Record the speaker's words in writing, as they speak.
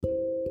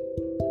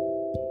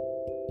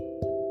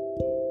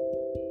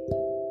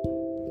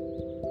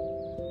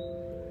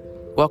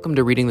Welcome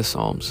to Reading the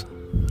Psalms.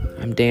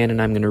 I'm Dan,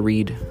 and I'm going to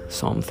read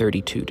Psalm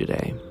 32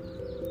 today.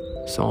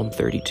 Psalm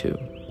 32.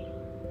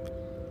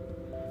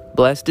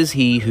 Blessed is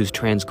he whose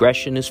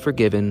transgression is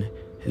forgiven,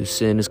 whose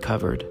sin is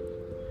covered.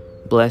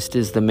 Blessed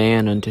is the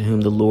man unto whom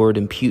the Lord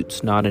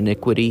imputes not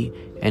iniquity,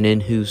 and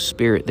in whose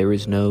spirit there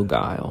is no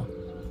guile.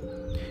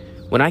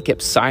 When I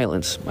kept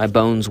silence, my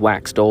bones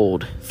waxed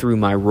old through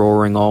my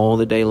roaring all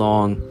the day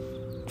long.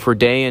 For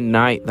day and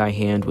night thy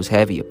hand was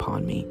heavy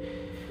upon me.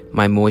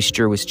 My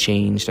moisture was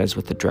changed as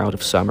with the drought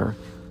of summer.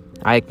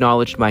 I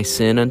acknowledged my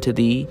sin unto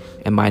thee,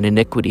 and mine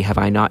iniquity have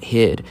I not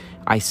hid.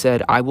 I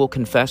said, I will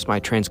confess my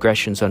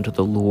transgressions unto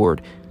the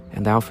Lord,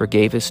 and thou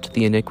forgavest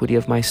the iniquity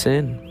of my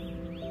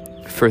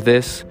sin. For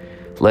this,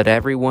 let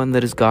every one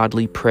that is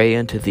godly pray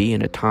unto thee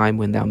in a time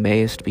when thou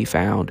mayest be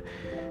found.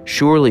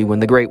 Surely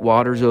when the great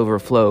waters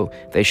overflow,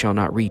 they shall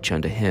not reach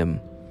unto him.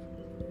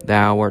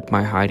 Thou art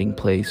my hiding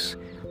place.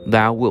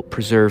 Thou wilt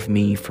preserve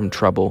me from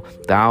trouble.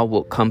 Thou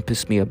wilt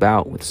compass me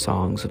about with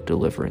songs of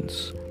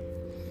deliverance.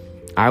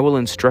 I will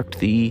instruct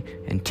thee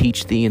and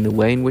teach thee in the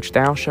way in which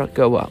thou shalt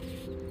go up.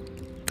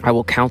 I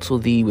will counsel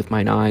thee with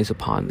mine eyes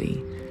upon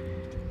thee.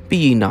 Be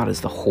ye not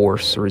as the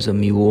horse or as a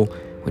mule,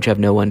 which have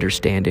no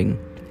understanding,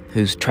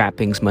 whose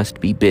trappings must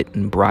be bit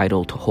and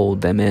bridle to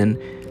hold them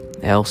in,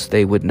 else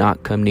they would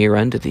not come near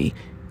unto thee.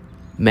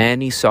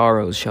 Many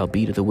sorrows shall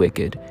be to the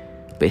wicked,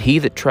 but he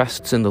that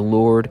trusts in the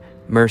Lord,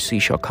 mercy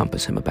shall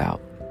compass him about.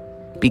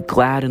 Be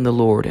glad in the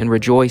Lord, and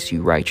rejoice,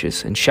 you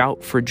righteous, and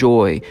shout for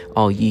joy,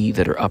 all ye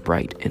that are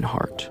upright in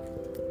heart.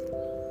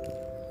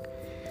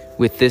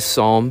 With this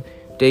psalm,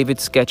 David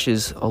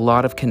sketches a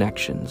lot of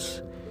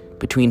connections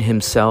between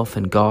himself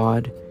and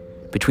God,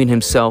 between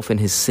himself and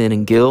his sin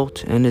and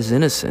guilt and his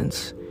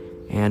innocence,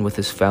 and with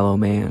his fellow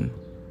man.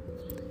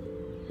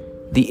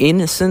 The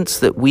innocence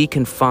that we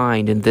can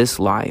find in this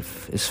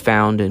life is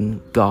found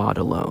in God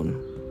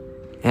alone.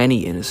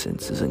 Any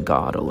innocence is in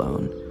God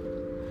alone.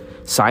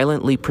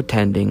 Silently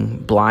pretending,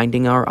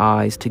 blinding our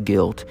eyes to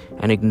guilt,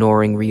 and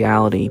ignoring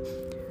reality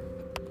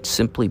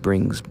simply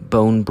brings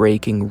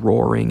bone-breaking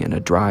roaring and a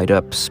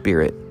dried-up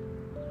spirit.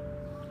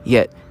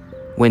 Yet,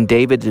 when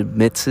David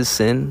admits his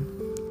sin,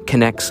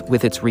 connects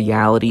with its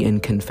reality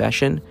in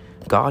confession,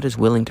 God is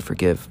willing to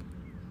forgive.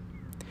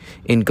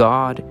 In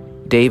God,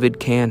 David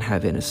can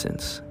have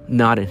innocence,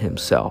 not in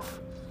himself.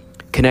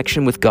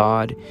 Connection with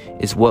God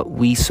is what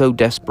we so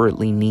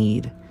desperately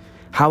need.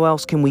 How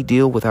else can we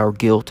deal with our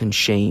guilt and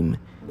shame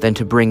than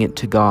to bring it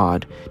to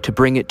God, to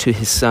bring it to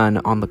his Son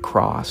on the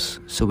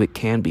cross so it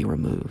can be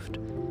removed?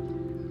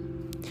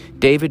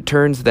 David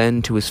turns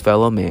then to his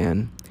fellow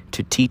man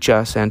to teach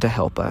us and to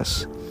help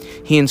us.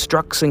 He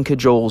instructs and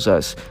cajoles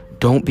us,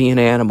 don't be an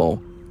animal,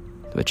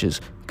 which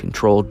is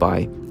controlled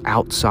by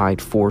outside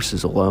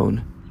forces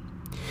alone.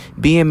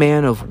 Be a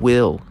man of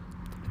will,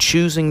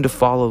 choosing to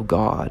follow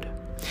God.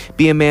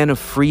 Be a man of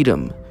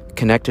freedom,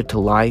 connected to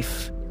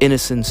life,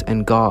 innocence,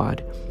 and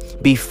God.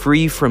 Be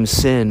free from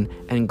sin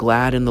and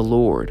glad in the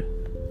Lord.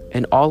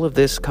 And all of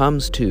this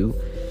comes to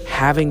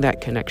having that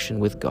connection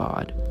with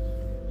God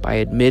by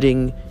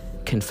admitting,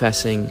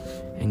 confessing,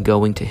 and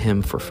going to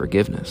him for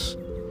forgiveness.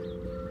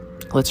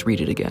 Let's read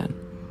it again.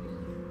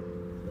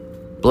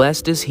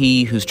 Blessed is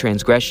he whose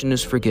transgression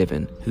is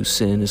forgiven, whose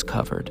sin is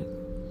covered.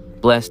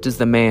 Blessed is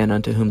the man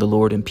unto whom the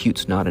Lord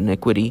imputes not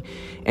iniquity,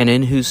 and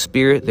in whose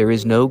spirit there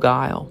is no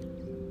guile.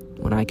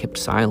 When I kept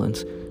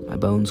silence, my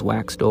bones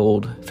waxed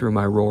old through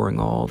my roaring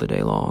all the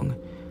day long.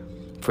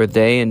 For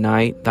day and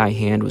night thy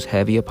hand was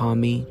heavy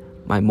upon me.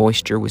 My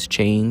moisture was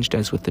changed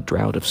as with the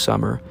drought of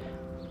summer.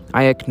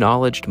 I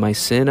acknowledged my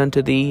sin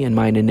unto thee, and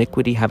mine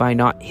iniquity have I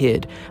not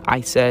hid.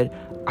 I said,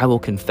 I will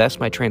confess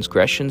my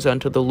transgressions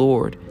unto the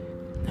Lord,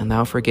 and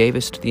thou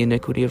forgavest the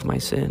iniquity of my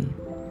sin.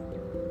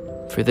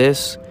 For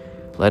this,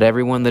 let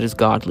everyone that is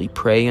godly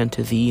pray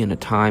unto thee in a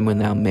time when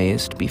thou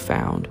mayest be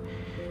found.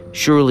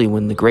 Surely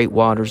when the great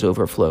waters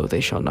overflow, they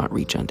shall not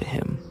reach unto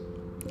him.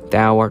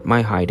 Thou art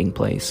my hiding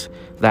place.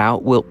 Thou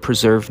wilt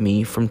preserve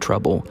me from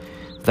trouble.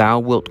 Thou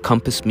wilt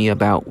compass me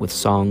about with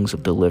songs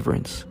of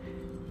deliverance.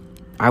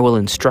 I will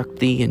instruct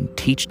thee and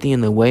teach thee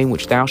in the way in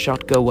which thou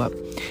shalt go up.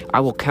 I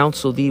will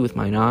counsel thee with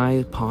mine eye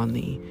upon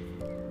thee.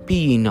 Be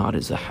ye not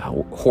as a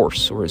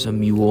horse or as a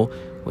mule,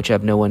 which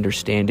have no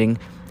understanding,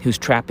 whose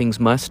trappings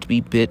must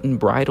be bit and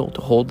bridle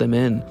to hold them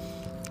in,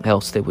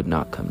 else they would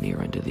not come near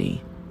unto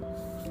thee.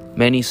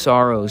 Many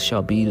sorrows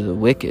shall be to the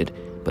wicked,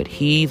 but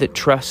he that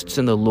trusts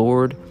in the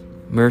Lord,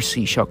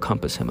 mercy shall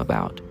compass him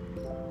about.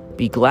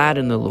 Be glad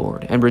in the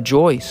Lord, and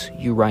rejoice,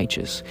 you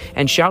righteous,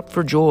 and shout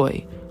for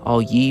joy,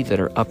 all ye that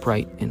are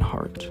upright in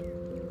heart.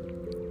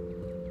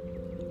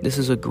 This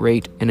is a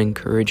great and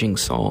encouraging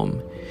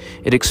psalm.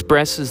 It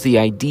expresses the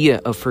idea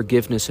of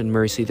forgiveness and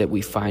mercy that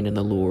we find in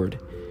the Lord.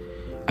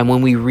 And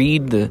when we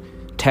read the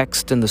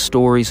text and the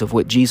stories of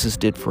what Jesus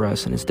did for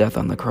us in his death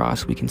on the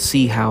cross, we can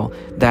see how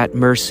that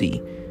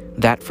mercy,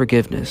 that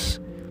forgiveness,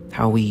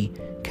 how we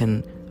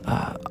can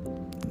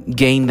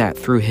gain that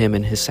through him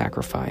and his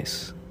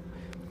sacrifice.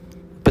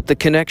 But the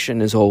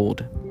connection is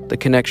old. The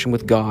connection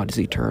with God is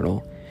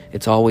eternal.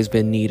 It's always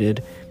been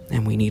needed,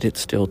 and we need it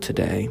still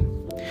today.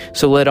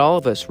 So let all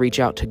of us reach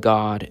out to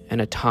God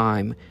in a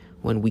time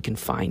when we can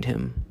find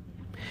him.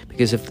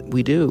 Because if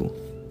we do,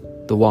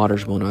 the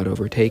waters will not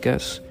overtake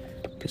us,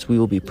 because we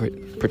will be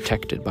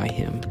protected by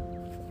him.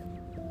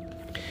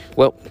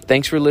 Well,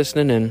 thanks for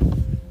listening,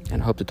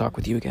 and hope to talk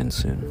with you again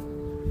soon.